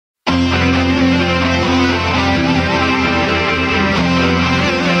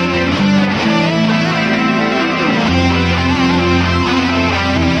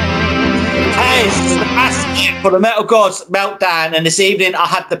for the Metal Gods Meltdown, and this evening I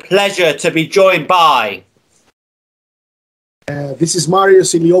had the pleasure to be joined by... This is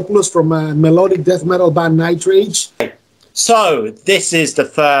Marios Iliopoulos from melodic death metal band Nightrage. So, this is the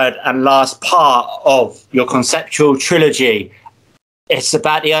third and last part of your conceptual trilogy. It's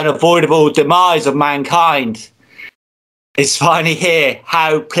about the unavoidable demise of mankind. It's finally here.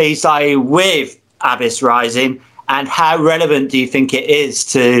 How pleased are you with Abyss Rising, and how relevant do you think it is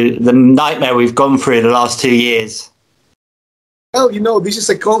to the nightmare we've gone through the last 2 years? Well, you know, this is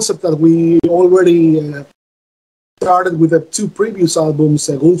a concept that we already started with the two previous albums,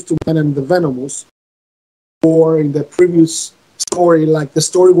 Wolf to Man and The Venomous. Or in the previous story, like the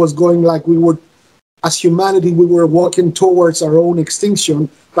story was going like we were, as humanity, we were walking towards our own extinction.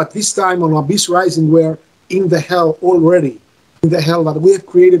 But this time on Abyss Rising, we're in the hell already, in the hell that we have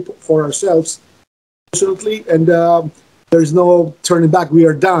created for ourselves, absolutely, and there's no turning back. We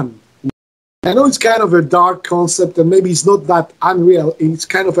are done. I know it's kind of a dark concept, and maybe it's not that unreal. It's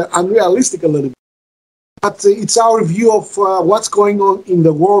kind of unrealistic a little bit. But it's our view of what's going on in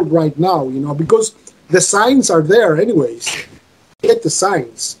the world right now, you know, because the signs are there anyways. Get the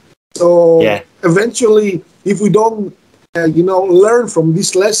signs. So eventually, if we don't, learn from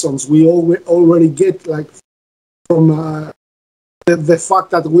these lessons, we already get like from the fact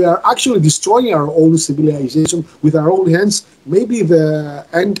that we are actually destroying our own civilization with our own hands. Maybe the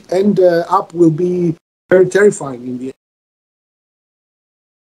end up will be very terrifying in the end.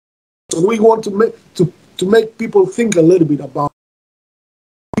 So we want to make people think a little bit about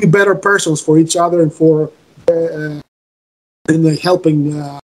be better persons for each other and for helping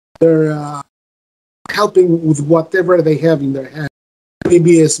helping with whatever they have in their hand.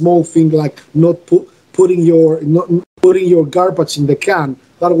 Maybe a small thing like not putting your garbage in the can,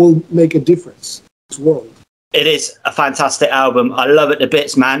 that will make a difference in this world. It is a fantastic album. I love it to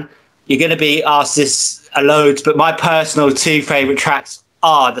bits, man. You're going to be asked this a load, but my personal two favourite tracks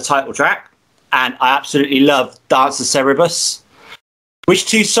are the title track, and I absolutely love Dance of Cerberus. Which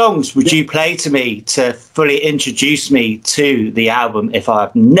two songs would you play to me to fully introduce me to the album if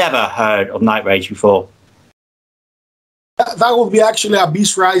I've never heard of Nightrage before? That would be actually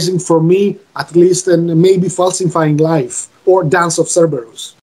Abyss Rising for me, at least, and maybe Falsifying Life or Dance of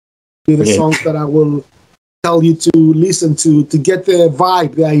Cerberus. The songs that I will tell you to listen to get the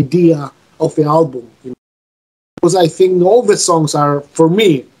vibe, the idea of the album. You know? Because I think all the songs are, for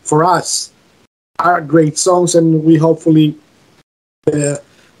me, for us, are great songs, and we hopefully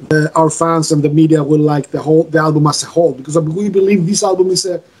our fans and the media will like the album as a whole, because we believe this album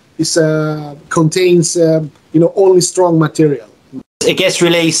contains only strong material. It gets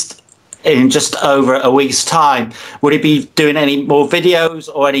released in just over a week's time. Would it be doing any more videos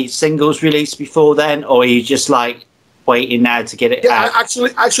or any singles released before then, or are you just like waiting now to get it out?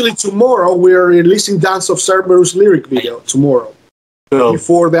 Actually, tomorrow we're releasing Dance of Cerberus lyric video tomorrow. Cool.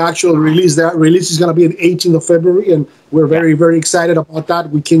 Before the actual release. That release is going to be on 18th of February, and we're very, very excited about that.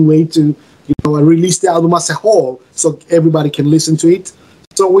 We can't wait to release the album as a whole so everybody can listen to it.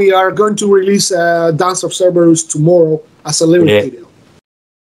 So we are going to release Dance of Cerberus tomorrow as a lyric video.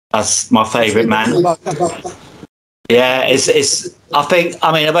 That's my favourite, man. Yeah, it's.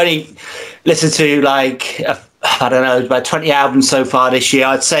 I've only listened to about 20 albums so far this year.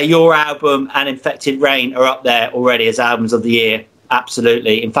 I'd say your album and Infected Rain are up there already as albums of the year.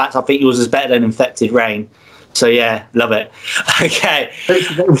 Absolutely. In fact, I think yours is better than Infected Rain. So, yeah, love it. Okay.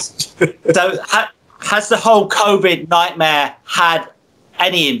 So, has the whole COVID nightmare had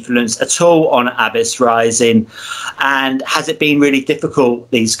any influence at all on Abyss Rising? And has it been really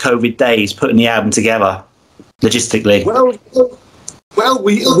difficult, these COVID days, putting the album together, logistically? Well,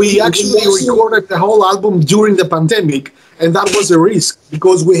 we actually recorded the whole album during the pandemic, and that was a risk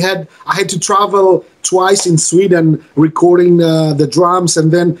because I had to travel twice in Sweden recording the drums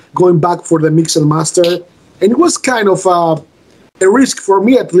and then going back for the mix and master. And it was kind of a risk for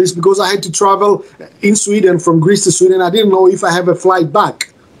me, at least, because I had to travel in Sweden from Greece to Sweden. I didn't know if I have a flight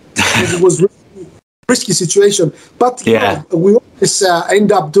back. It was a risky situation. But we always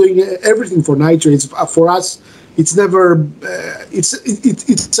end up doing everything for Nightrage. For us, it's never.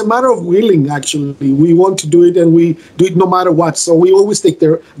 It's a matter of willing. Actually, we want to do it, and we do it no matter what. So we always take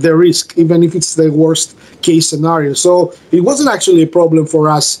the risk, even if it's the worst case scenario. So it wasn't actually a problem for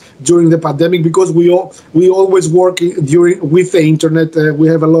us during the pandemic because we always work with the internet. We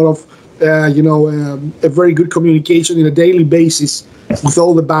have a lot of a very good communication on a daily basis with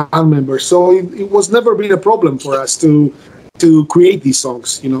all the band members. So it was never been a problem for us to create these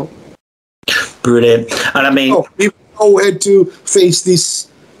songs. Brilliant. And I mean, we all had to face this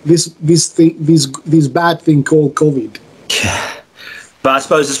bad thing called COVID. But I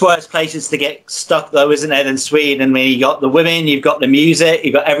suppose there's worse places to get stuck, though, isn't there, than Sweden? I mean, you got the women, you've got the music,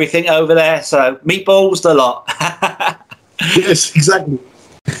 you've got everything over there. So meatballs, the lot. Yes, exactly.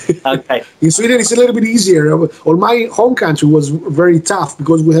 Okay. In Sweden, it's a little bit easier. Well, my home country was very tough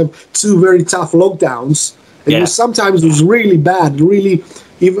because we have 2 very tough lockdowns. And sometimes it was really bad. Really,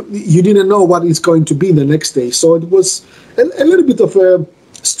 even you didn't know what it's going to be the next day. So it was a little bit of a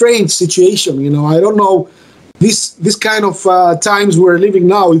strange situation. You know, I don't know. This kind of times we're living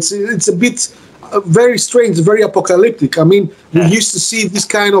now, it's a bit very strange, very apocalyptic. I mean, we used to see this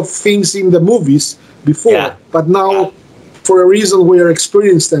kind of things in the movies before, but now, for a reason, we are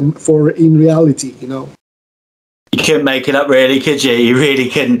experiencing them in reality. You know, you couldn't make it up, really, could you? You really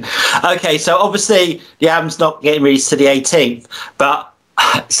couldn't. Okay, so obviously the album's not getting released to the 18th, but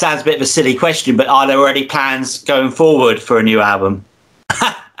it sounds a bit of a silly question. But are there already plans going forward for a new album?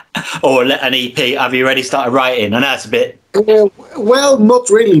 Or an EP? Have you already started writing? I know it's a bit. Well, not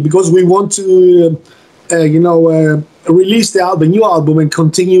really, because we want to, release the new album and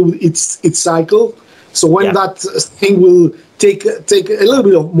continue its cycle. So when that thing will take a little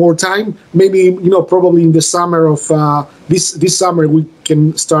bit of more time, maybe probably in the summer of this summer we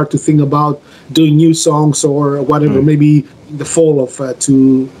can start to think about doing new songs or whatever. Maybe in the fall of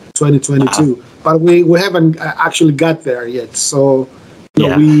 2022. But we haven't actually got there yet. So.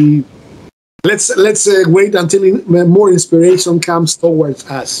 We let's wait until more inspiration comes towards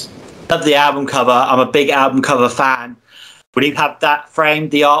us. Love the album cover. I'm a big album cover fan. Would you have that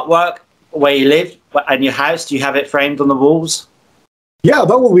framed, the artwork where you live in your house? Do you have it framed on the walls? Yeah,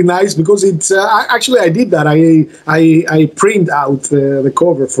 that would be nice because it's actually I did that. I print out the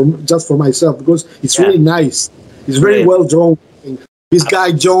cover just for myself because it's really nice. It's very well drawn. This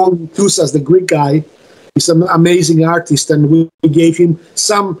guy John Tusas, the Greek guy. He's an amazing artist, and we gave him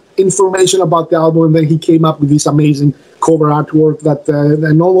some information about the album, and then he came up with this amazing cover artwork. That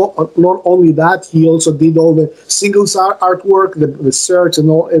and not only that, he also did all the singles artwork, the search, and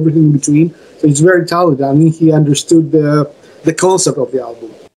everything in between. So he's very talented. I mean, he understood the concept of the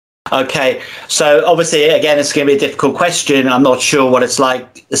album. Okay, so obviously, again, it's going to be a difficult question. I'm not sure what it's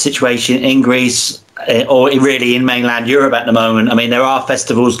like, the situation in Greece or really in mainland Europe at the moment. I mean, there are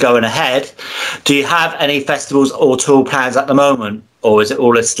festivals going ahead. Do you have any festivals or tour plans at the moment, or is it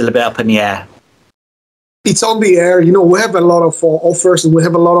all still a bit up in the air? It's on the air. We have a lot of offers and we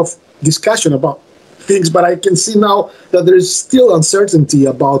have a lot of discussion about things, but I can see now that there's still uncertainty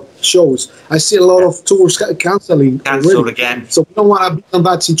about shows. I see a lot of tours cancelled again. So we don't want to be in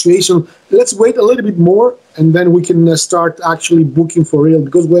that situation. Let's wait a little bit more, and then we can start actually booking for real,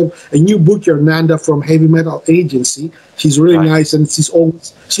 because we have a new booker, Nanda, from Heavy Metal Agency. She's really nice, and she's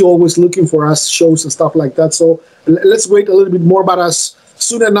always looking for us shows and stuff like that. So let's wait a little bit more, but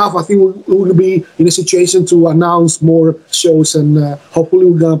soon enough, I think we will be in a situation to announce more shows, and hopefully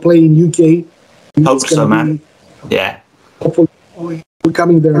we're going to play in UK. Hope so, man. Yeah. Hopefully we're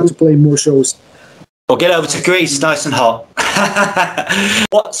coming there to play more shows. Well, get over to Greece, nice and hot.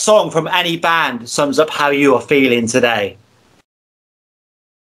 What song from any band sums up how you are feeling today?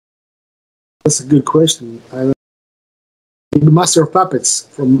 That's a good question. The Master of Puppets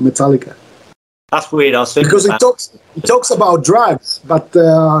from Metallica. That's weird. I was thinking because it talks about drugs, but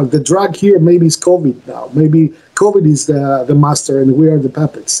the drug here maybe is COVID now. Maybe COVID is the master and we are the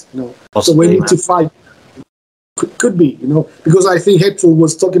puppets. Possibly, so we need to fight. Could be, because I think Hetfield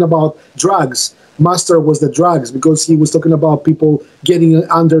was talking about drugs. Master was the drugs because he was talking about people getting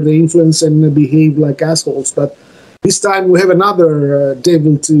under the influence and behave like assholes. But this time we have another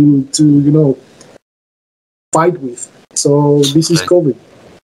devil to fight with. So this is COVID.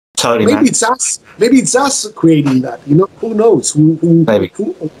 Totally, maybe it's us. Maybe it's us creating that. Who knows?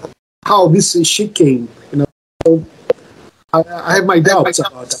 How this shit came. So I have my doubts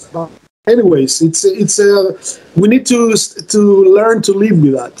about that. But anyways, it's we need to learn to live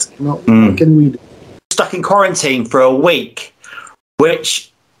with that. What can we do? Stuck in quarantine for a week.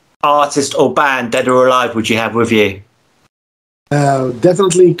 Which artist or band, dead or alive, would you have with you?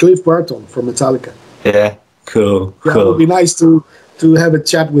 Definitely Cliff Burton from Metallica. Yeah, cool. Yeah, it would be nice to have a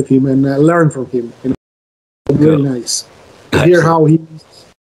chat with him and learn from him. Really nice to hear how he's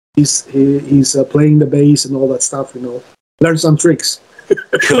playing the bass and all that stuff. Learn some tricks.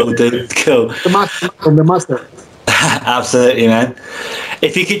 Cool, dude. Cool. From the master. Absolutely, man.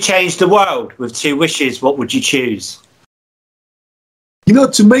 If you could change the world with 2 wishes, what would you choose?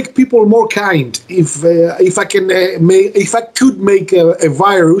 To make people more kind. If I could make a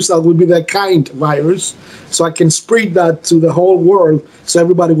virus, that would be the kind virus, so I can spread that to the whole world, so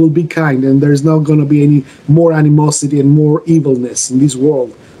everybody will be kind, and there's not going to be any more animosity and more evilness in this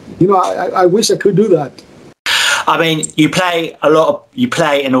world. I wish I could do that. I mean, you play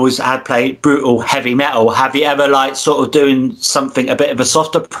and always had played brutal heavy metal. Have you ever like sort of doing something a bit of a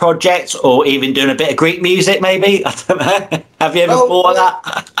softer project, or even doing a bit of Greek music maybe? I don't know. Have you ever thought of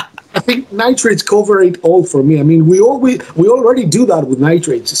that? I think Nightrage cover it all for me. I mean, we already do that with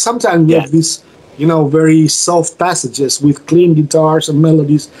Nightrage. Sometimes we have this, very soft passages with clean guitars and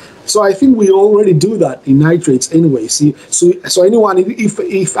melodies. So I think we already do that in Nightrage anyway. See, so anyone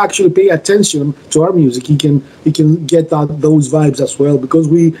if actually pay attention to our music, he can get those vibes as well, because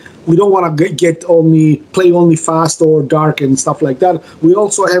we don't want to play only fast or dark and stuff like that. We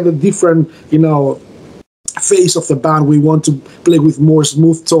also have a different, phase of the band. We want to play with more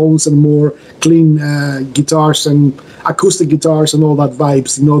smooth tones and more clean guitars and acoustic guitars and all that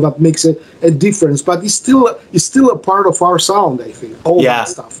vibes. That makes a difference. But it's still a part of our sound, I think. All that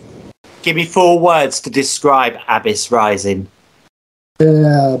stuff. Give me 4 words to describe Abyss Rising.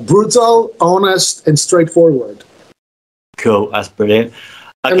 Brutal, honest, and straightforward. Cool, that's brilliant.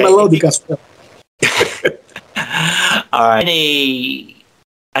 Okay. And melodic as well. All right. Any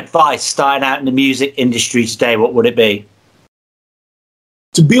advice starting out in the music industry today, what would it be?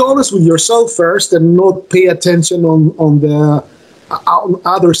 To be honest with yourself first and not pay attention on the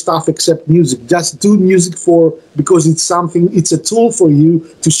other stuff except music. Just do music because it's a tool for you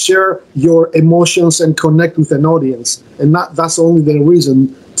to share your emotions and connect with an audience. And that's only the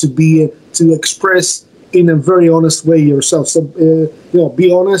reason to express in a very honest way yourself. So,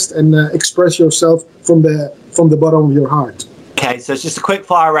 be honest and express yourself from the bottom of your heart. Okay, so it's just a quick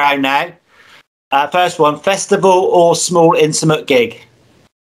fire round now. First one, festival or small intimate gig?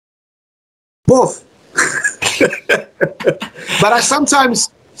 Both. But sometimes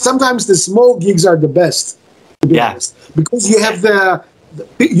the small gigs are the best, to be honest, because you have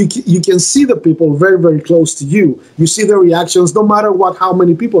you can see the people very, very close to you. You see their reactions, no matter how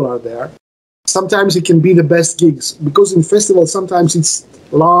many people are there. Sometimes it can be the best gigs, because in festivals sometimes it's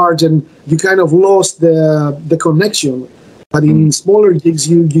large and you kind of lost the connection. But in smaller gigs,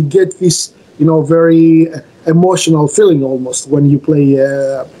 you get this, very emotional feeling almost when you play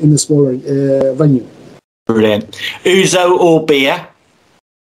in a smaller venue. Brilliant. Ouzo or beer?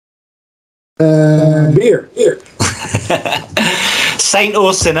 Beer. Saint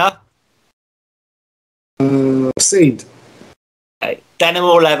or sinner? Saint. Okay. Denim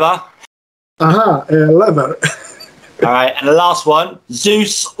or leather? Leather. All right, and the last one,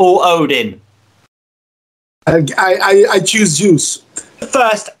 Zeus or Odin? I choose Zeus. The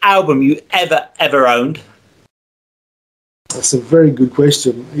first album you ever owned? That's a very good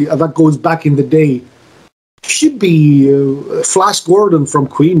question. That goes back in the day. Should be Flash Gordon from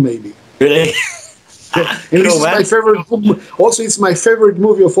Queen, maybe. Really? And this is my favorite. Also, it's my favorite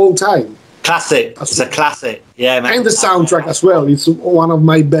movie of all time. Classic. It's a classic. Yeah, man. And the soundtrack as well. It's one of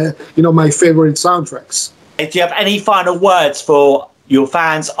my my favorite soundtracks. Do you have any final words for your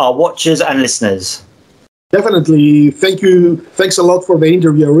fans, our watchers, and listeners? Definitely. Thank you. Thanks a lot for the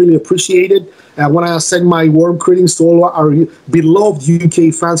interview. I really appreciate it. I want to send my warm greetings to all our beloved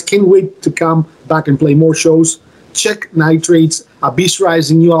UK fans. Can't wait to come back and play more shows. Check Nightrage's Abyss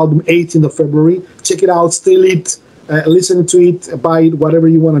Rising new album, 18th of February. Check it out, steal it, listen to it, buy it, whatever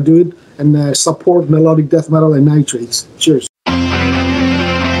you want to do it, and support melodic death metal and Nightrage. Cheers.